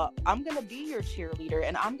pump y'all up. I'm going to be your cheerleader,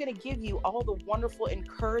 and I'm going to give you all the wonderful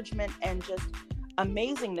encouragement and just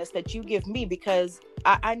amazingness that you give me, because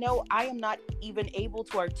I know I am not even able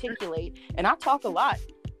to articulate, and I talk a lot.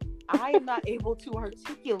 I am not able to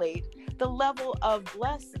articulate the level of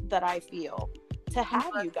bless that I feel to have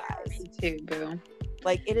you guys. Me too, boo.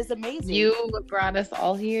 Like, it is amazing. You brought us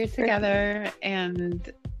all here together,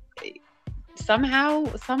 and somehow,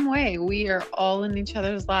 some way, we are all in each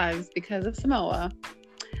other's lives because of Samoa.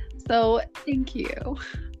 So thank you.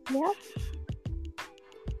 Yeah.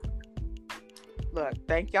 Look,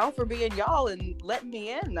 thank y'all for being y'all and letting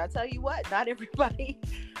me in. I tell you what, not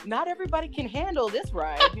everybody can handle this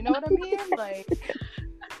ride. You know what I mean? Like,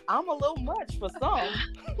 I'm a little much for some.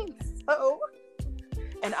 So,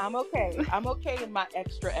 and I'm okay. I'm okay in my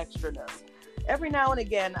extraness. Every now and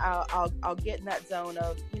again, I'll get in that zone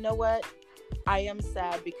of, you know what? I am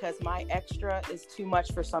sad because my extra is too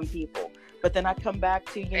much for some people. But then I come back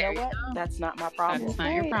to, you know what? That's not my problem. That's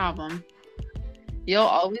not your problem. You'll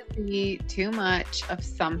always be too much of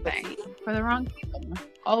something for the wrong people.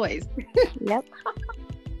 Always. Yep.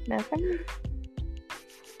 That's right.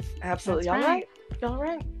 Absolutely. That's right. Y'all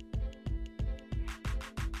right.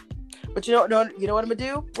 But you know what I'm gonna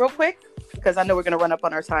do real quick, because I know we're gonna run up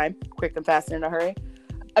on our time, quick and fast and in a hurry.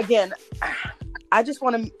 Again, I just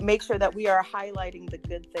want to make sure that we are highlighting the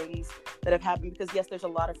good things that have happened, because yes, there's a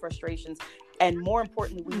lot of frustrations, and more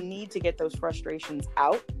importantly, we need to get those frustrations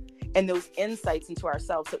out and those insights into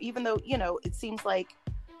ourselves. So even though, you know, it seems like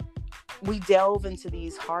we delve into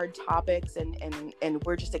these hard topics and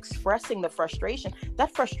we're just expressing the frustration,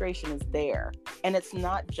 that frustration is there. And it's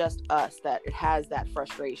not just us that it has that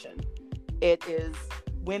frustration. It is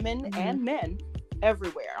women and men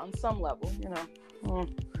everywhere on some level, you know.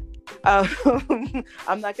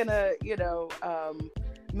 I'm not gonna, you know,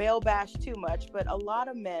 male bash too much, but a lot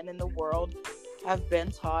of men in the world have been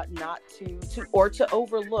taught not to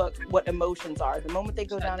overlook what emotions are. The moment they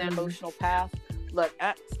go down an emotional path, look,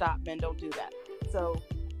 stop, men, don't do that. So,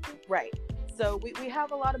 right. So we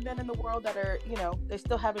have a lot of men in the world that are, you know, they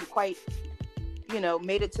still haven't quite, you know,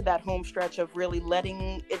 made it to that home stretch of really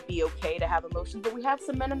letting it be okay to have emotions. But we have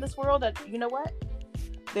some men in this world that, you know what?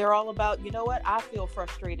 They're all about, you know what? I feel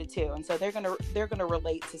frustrated too. And so they're gonna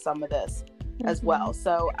relate to some of this as well.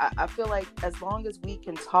 So I feel like as long as we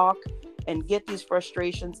can talk and get these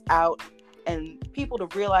frustrations out, and people to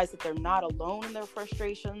realize that they're not alone in their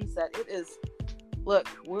frustrations, that it is, look,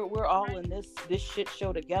 we're all in this shit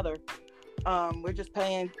show together. We're just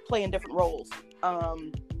playing different roles.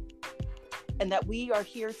 And that we are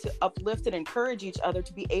here to uplift and encourage each other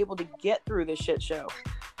to be able to get through this shit show.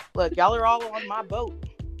 Look, y'all are all on my boat,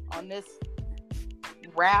 on this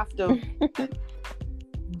raft of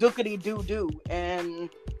dookity doo doo. And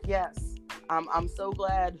yes, I'm so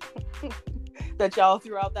glad that y'all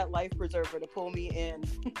threw out that life preserver to pull me in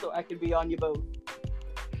so I could be on your boat.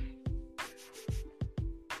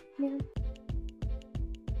 Yeah.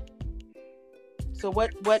 So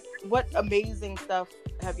what amazing stuff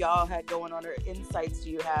have y'all had going on, or insights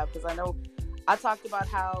do you have? Because I know I talked about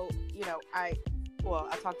how, you know, I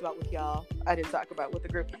talked about with y'all, I didn't talk about with the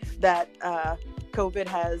group, that COVID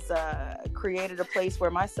has created a place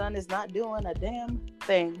where my son is not doing a damn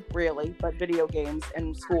thing really but video games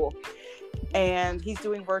in school. And he's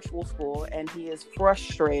doing virtual school, and he is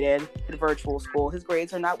frustrated in virtual school. His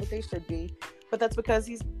grades are not what they should be, but that's because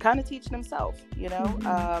he's kind of teaching himself, you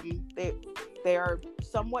know. They are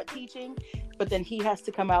somewhat teaching, but then he has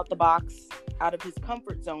to come out of his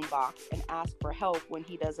comfort zone box and ask for help when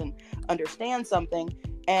he doesn't understand something.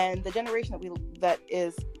 And the generation that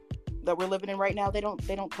we're living in right now, they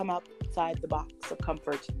don't come outside the box of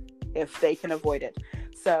comfort if they can avoid it.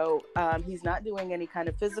 So he's not doing any kind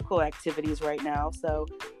of physical activities right now. So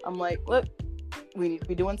I'm like, look, we need to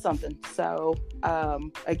be doing something. So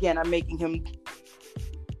again, I'm making him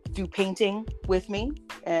do painting with me,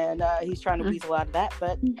 and he's trying to weasel out of that,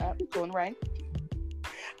 but doing right.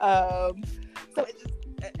 So it just,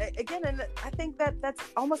 again, and I think that's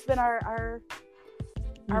almost been our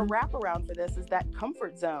wraparound for this, is that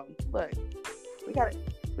comfort zone. Look, we gotta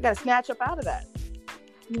snatch up out of that.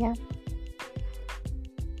 Yeah.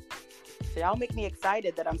 So y'all make me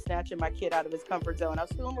excited that I'm snatching my kid out of his comfort zone. I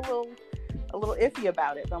was feeling a little iffy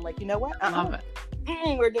about it, but I'm like, you know what? Love it.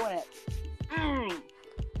 We're doing it.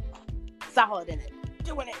 Solid in it.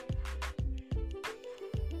 Doing it.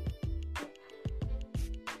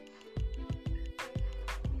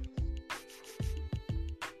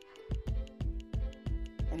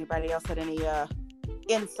 Anybody else had any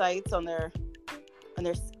insights on their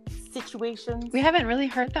situations? We haven't really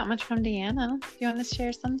heard that much from Deanna. Do you want to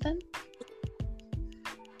share something?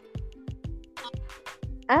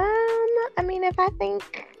 I mean, I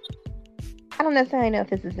don't necessarily know if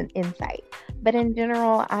this is an insight, but in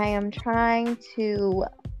general, I am trying to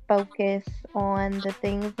focus on the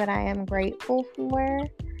things that I am grateful for.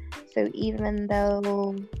 So even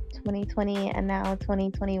though 2020 and now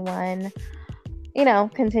 2021,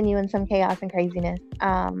 continue in some chaos and craziness,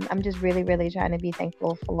 I'm just really, really trying to be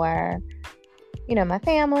thankful for, my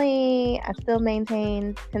family. I still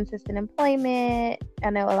maintain consistent employment. I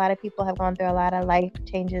know a lot of people have gone through a lot of life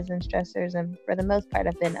changes and stressors, and for the most part,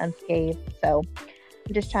 I've been unscathed. So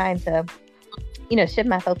I'm just trying to, shift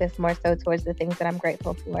my focus more so towards the things that I'm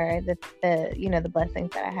grateful for, the blessings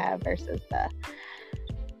that I have versus the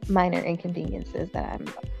minor inconveniences that I'm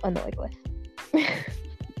annoyed with.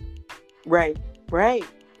 Right.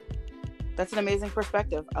 That's an amazing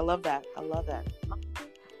perspective. I love that.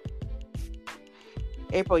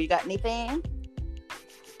 April, you got anything?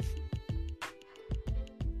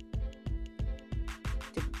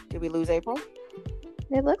 Did we lose April?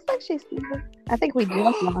 It looks like she's here. I think we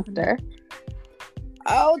just lost her.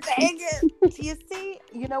 Oh, dang it. You see?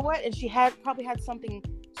 You know what? And she probably had something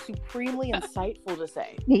supremely insightful to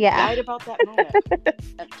say. Yeah. Right about that moment.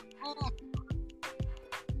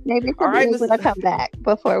 Maybe somebody's going to come back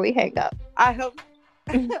before we hang up. I hope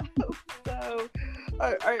so.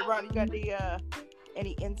 All right, Ron, you got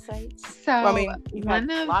any insights? So, well,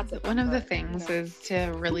 one of the things is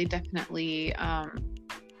to really definitely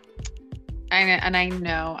I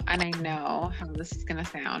know how this is gonna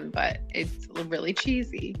sound, but it's really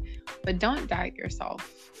cheesy, but don't doubt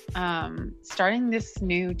yourself. Starting this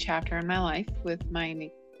new chapter in my life with my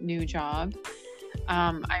new job,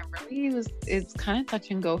 it's kind of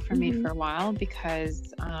touch and go for me for a while,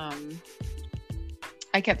 because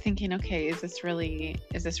I kept thinking, okay, is this really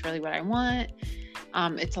what I want?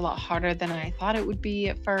 It's a lot harder than I thought it would be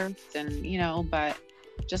at first, and but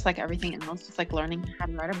just like everything else, it's like learning how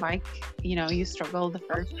to ride a bike. You struggle the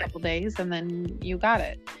first couple days and then you got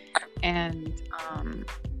it. And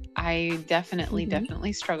I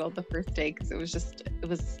definitely struggled the first day, because it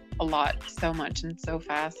was a lot, so much and so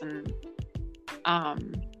fast. And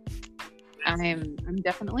I'm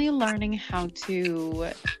definitely learning how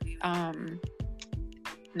to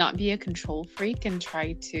not be a control freak and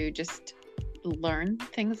try to just learn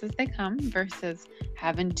things as they come, versus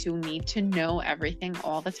having to need to know everything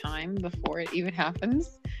all the time before it even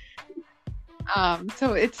happens.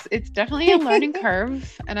 So it's definitely a learning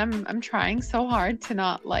curve, and I'm trying so hard to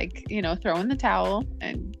not throw in the towel,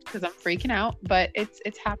 and because I'm freaking out, but it's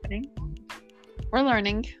happening. We're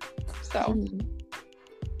learning. So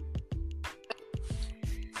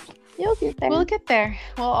you'll get there. We'll get there.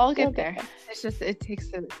 We'll all get there. It's just, it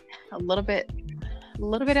takes a little bit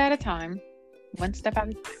at a time, one step at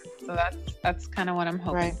a time. So that's kind of what I'm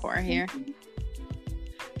hoping for here.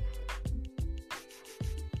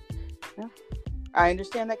 Yeah, I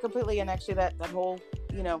understand that completely. And actually that whole,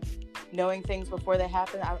 knowing things before they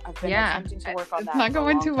happen, I've been attempting to work on that. It's not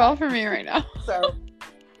going too well for me right now. So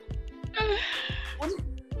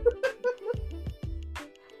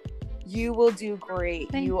you will do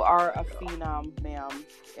great. You are a phenom, ma'am,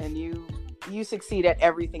 and you succeed at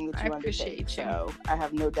everything that you undertake. So I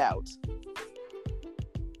have no doubt.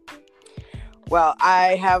 Well,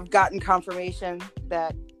 I have gotten confirmation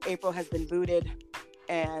that April has been booted,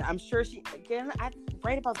 and I'm sure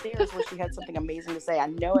right about there is where she had something amazing to say. I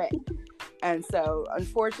know it. And so,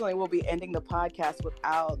 unfortunately, we'll be ending the podcast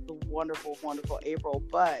without the wonderful, wonderful April.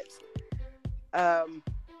 But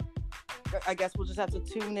I guess we'll just have to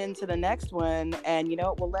tune into the next one, and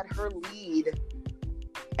we'll let her lead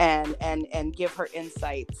and give her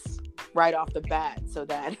insights right off the bat, so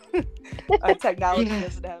that technology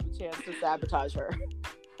doesn't have a chance to sabotage her.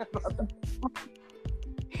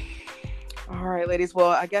 All right, ladies. Well,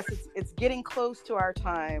 I guess it's getting close to our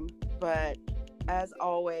time, but as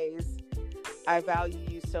always, I value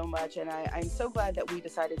you so much, and I'm so glad that we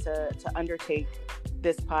decided to undertake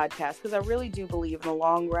this podcast, because I really do believe in the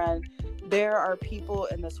long run there are people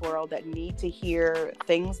in this world that need to hear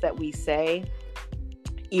things that we say,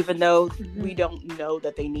 even though we don't know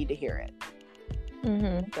that they need to hear it.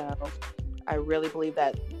 So I really believe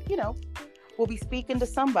that, we'll be speaking to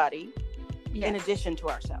somebody in addition to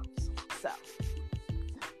ourselves. So.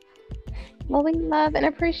 Well, we love and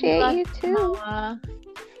appreciate you too. Well,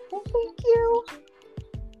 thank you.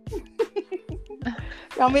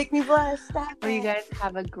 Y'all make me blush. Stop well, you guys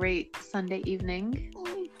have a great Sunday evening.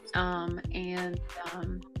 And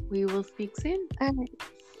we will speak soon. All right.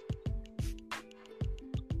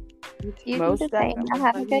 You do Most the same. definitely. Y'all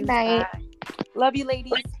have a good night. Love you,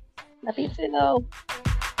 ladies. Love you too.